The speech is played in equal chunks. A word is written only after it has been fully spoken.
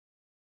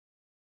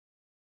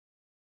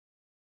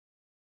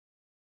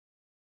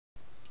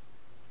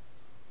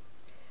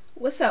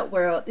What's up,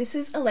 world? This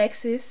is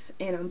Alexis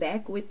and I'm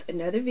back with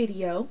another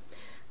video.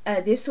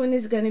 This one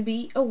is going to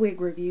be a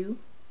wig review,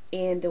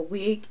 and the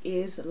wig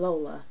is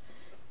Lola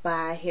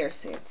by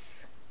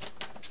HairSense.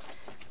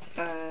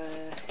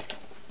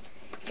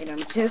 And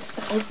I'm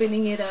just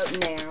opening it up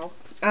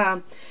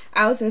now.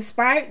 I was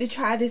inspired to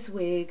try this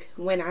wig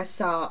when I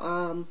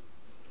saw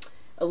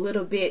a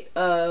little bit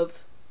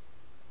of,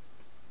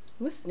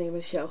 what's the name of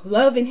the show?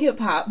 Love and Hip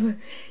Hop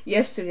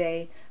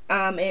yesterday.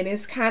 And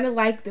it's kind of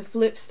like the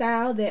flip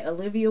style that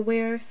Olivia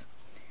wears.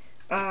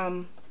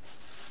 And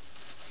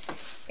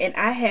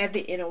I have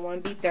it in a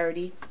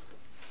 1B30.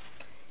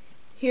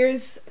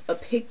 Here's a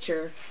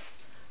picture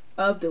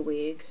of the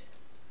wig.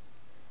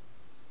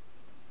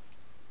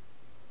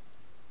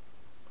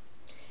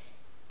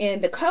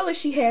 And the color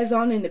she has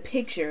on in the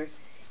picture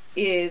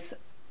is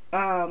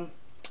a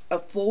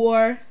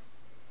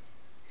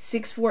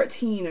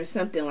 614 or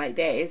something like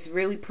that. It's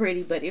really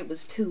pretty, but it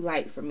was too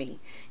light for me.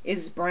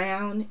 It's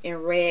brown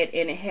and red,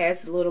 and it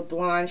has a little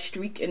blonde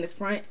streak in the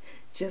front,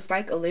 just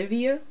like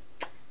Olivia.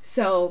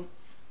 So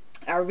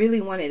I really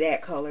wanted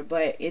that color,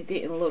 but it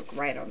didn't look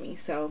right on me.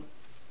 So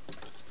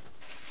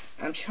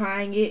I'm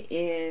trying it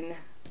in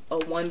a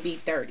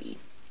 1B30.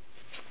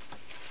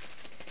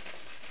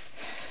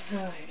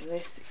 Alright,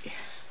 let's see.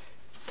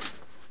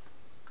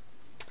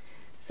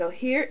 So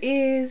here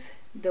is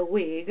the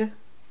wig.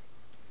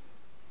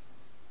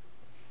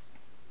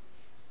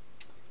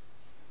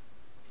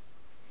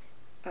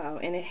 Oh,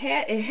 and it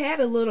had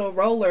a little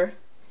roller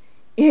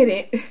in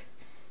it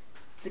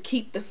to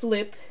keep the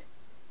flip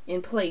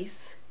in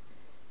place,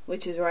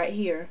 which is right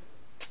here.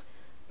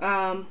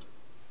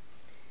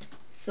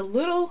 It's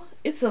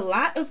a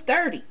lot of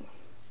 30,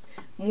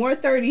 more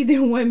 30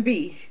 than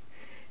 1B,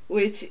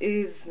 which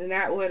is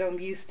not what I'm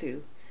used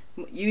to.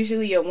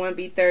 Usually a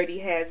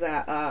 1B30 has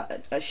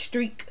a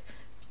streak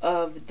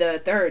of the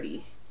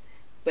 30,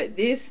 but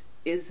this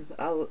is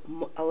a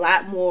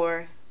lot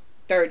more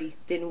 30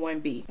 than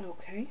 1B.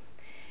 Okay,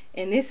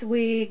 and this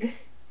wig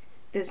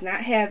does not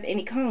have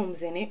any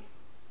combs in it,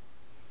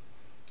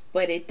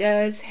 but it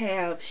does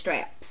have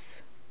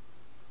straps.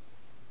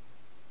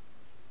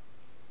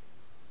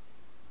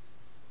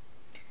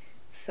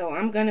 So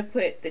I'm gonna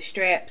put the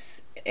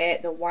straps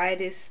at the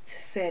widest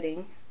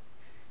setting.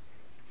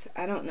 So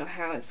I don't know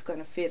how it's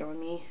gonna fit on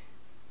me.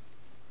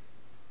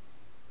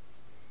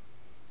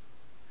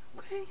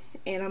 Okay,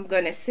 and I'm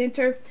gonna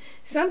center.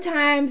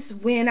 Sometimes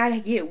when I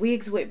get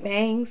wigs with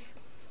bangs,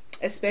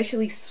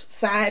 especially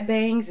side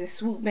bangs and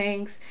swoop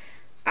bangs,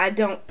 I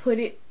don't put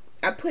it,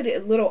 I put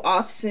it a little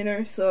off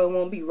center so it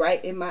won't be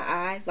right in my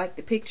eye like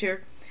the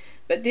picture.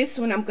 But this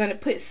one I'm gonna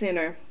put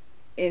center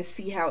and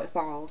see how it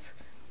falls.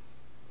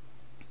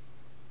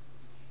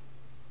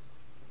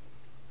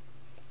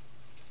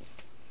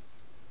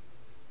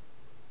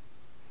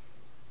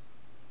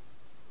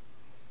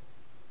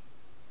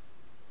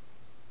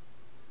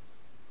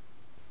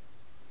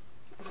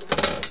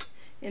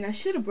 And I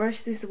should have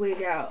brushed this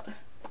wig out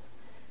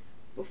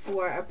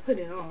before I put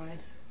it on. I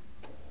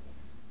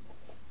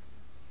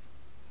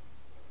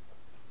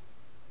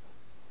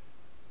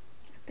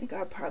think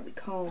I'll probably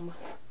comb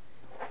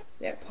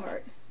that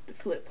part, the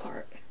flip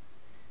part.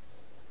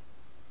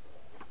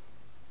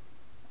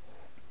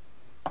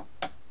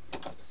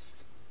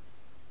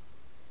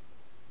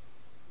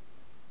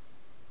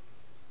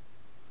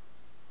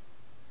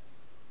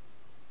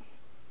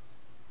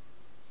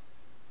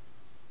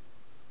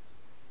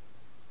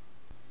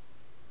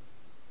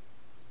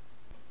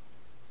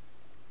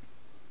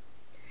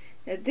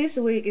 Now this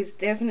wig is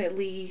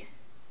definitely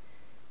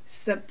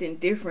something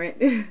different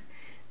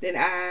than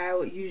I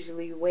would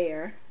usually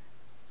wear.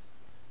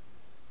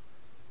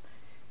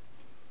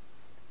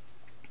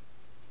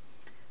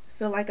 I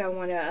feel like I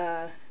want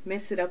to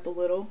mess it up a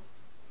little.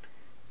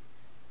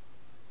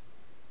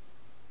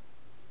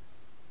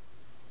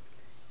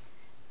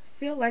 I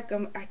feel like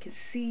I can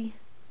see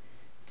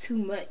too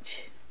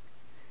much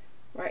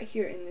right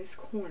here in this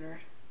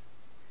corner.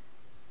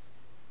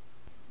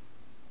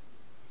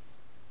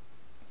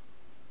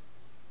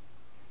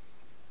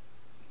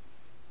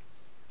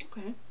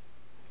 Okay,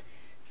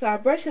 so I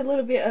brush a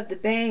little bit of the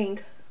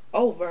bang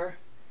over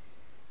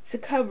to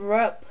cover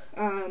up.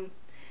 I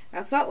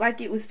felt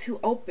like it was too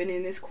open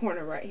in this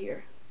corner right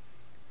here.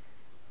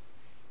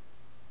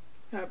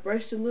 I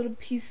brushed a little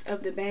piece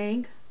of the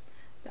bang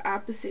the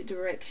opposite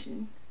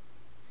direction,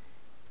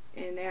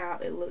 and now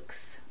it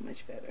looks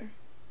much better.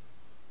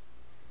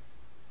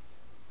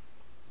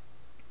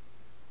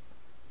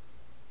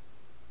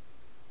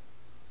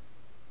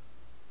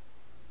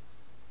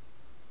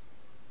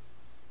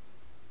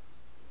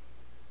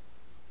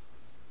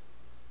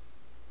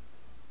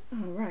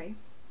 Alright,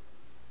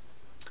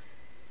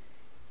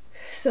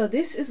 so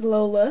this is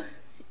Lola,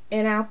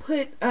 and I'll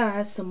put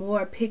some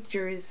more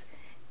pictures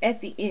at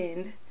the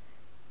end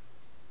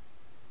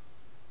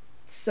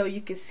so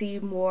you can see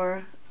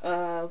more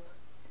of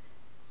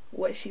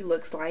what she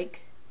looks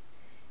like.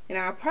 And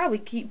I'll probably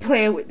keep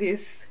playing with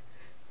this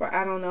for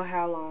I don't know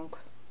how long.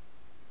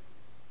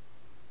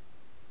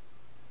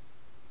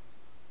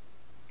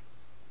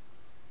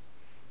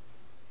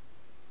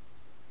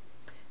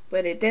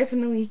 but it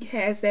definitely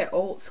has that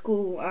old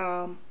school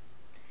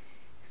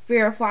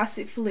Farrah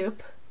Fawcett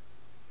flip.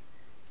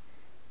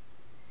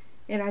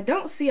 And I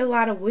don't see a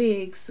lot of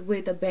wigs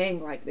with a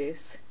bang like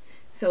this,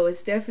 so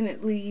it's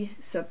definitely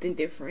something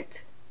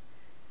different.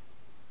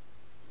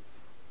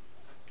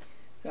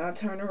 So I'll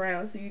turn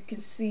around so you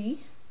can see.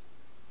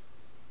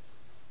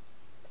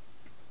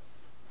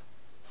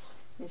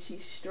 And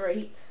she's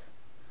straight,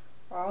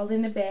 all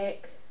in the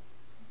back.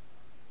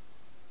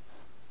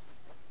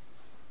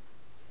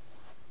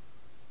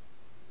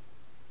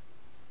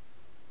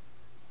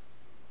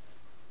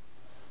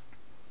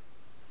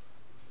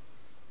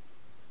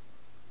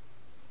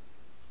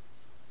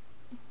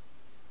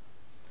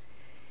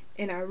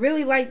 And I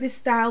really like this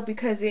style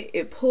because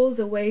it pulls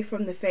away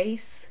from the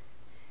face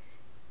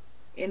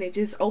and it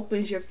just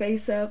opens your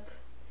face up.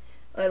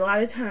 A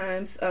lot of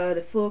times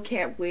the full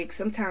cap wig,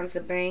 sometimes the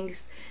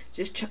bangs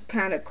just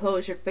kind of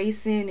close your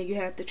face in and you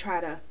have to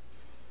try to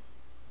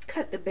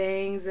cut the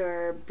bangs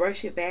or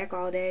brush it back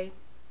all day.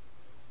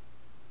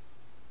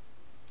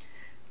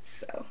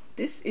 So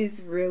this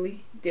is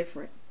really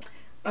different.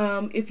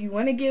 If you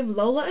want to give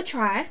Lola a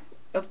try,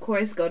 of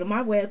course go to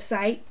my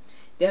website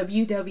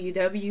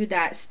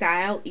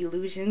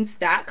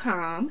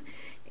www.styleillusions.com,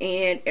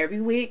 and every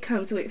wig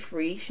comes with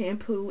free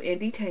shampoo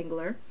and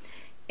detangler.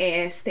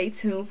 And stay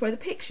tuned for the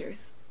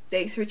pictures.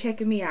 Thanks for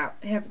checking me out.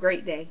 Have a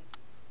great day.